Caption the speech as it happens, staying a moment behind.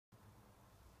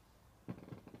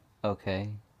Okay,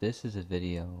 this is a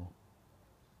video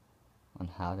on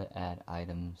how to add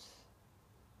items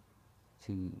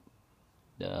to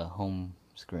the home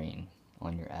screen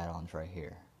on your add-ons right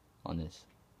here on this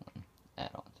one,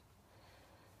 add-ons.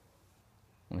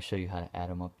 I'm going to show you how to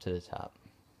add them up to the top.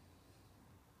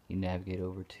 You navigate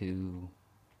over to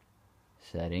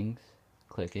settings,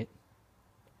 click it,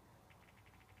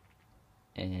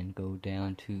 and go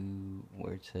down to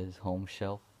where it says home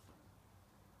shelf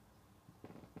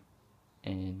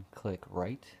and click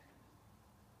right,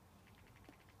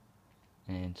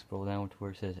 and scroll down to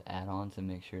where it says add-ons and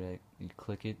make sure that you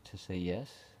click it to say yes.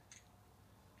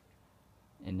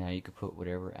 And now you can put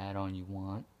whatever add-on you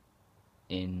want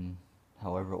in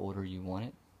however order you want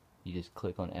it. You just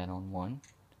click on add-on 1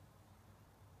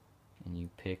 and you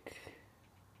pick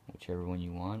whichever one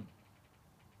you want.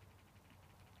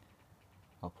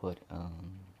 I'll put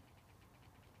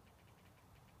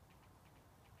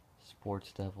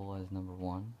Sports Devil as number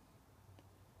 1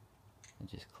 and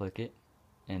just click it,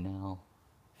 and now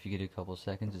if you get a couple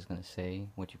seconds it's going to say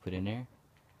what you put in there.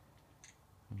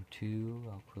 Number 2,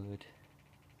 I'll put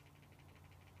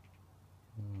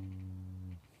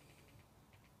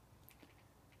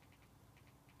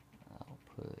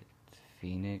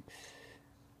Phoenix.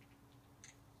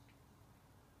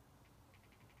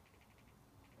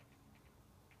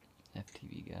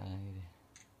 FTV Guide.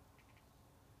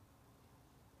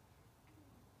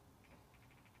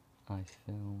 Ice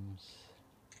Films.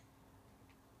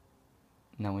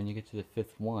 Now when you get to the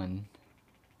 5th one,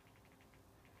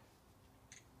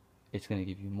 it's going to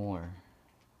give you more.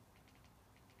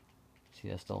 See,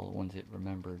 that's all the ones it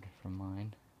remembered from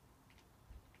mine.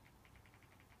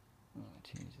 I'll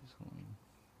change this one.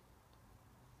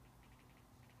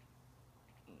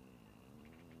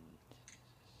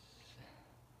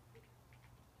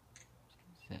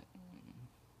 That one.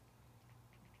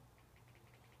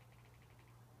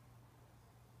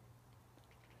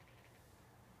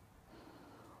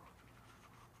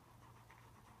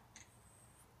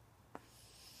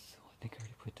 So I think I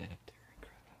already put that up there.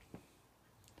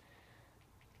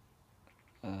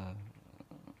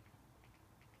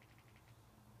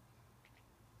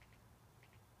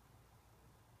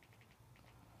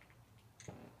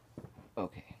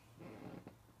 Okay,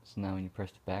 so now when you press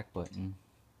the back button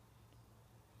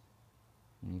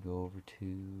and you go over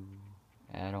to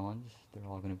add-ons, they're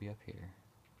all going to be up here.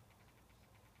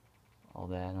 All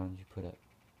the add-ons you put up.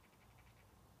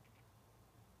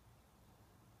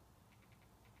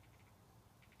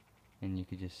 And you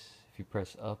could just, if you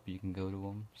press up, you can go to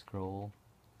them, scroll,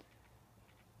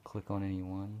 click on any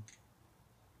one,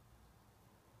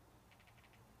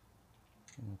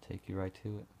 and it'll take you right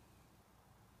to it.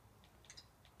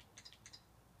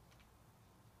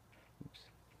 Oops.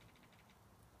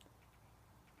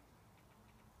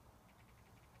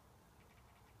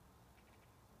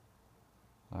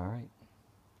 Alright.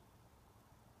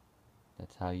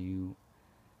 That's how you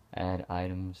add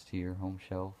items to your home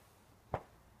shelf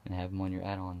and have them on your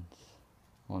add-ons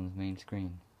on the main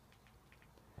screen.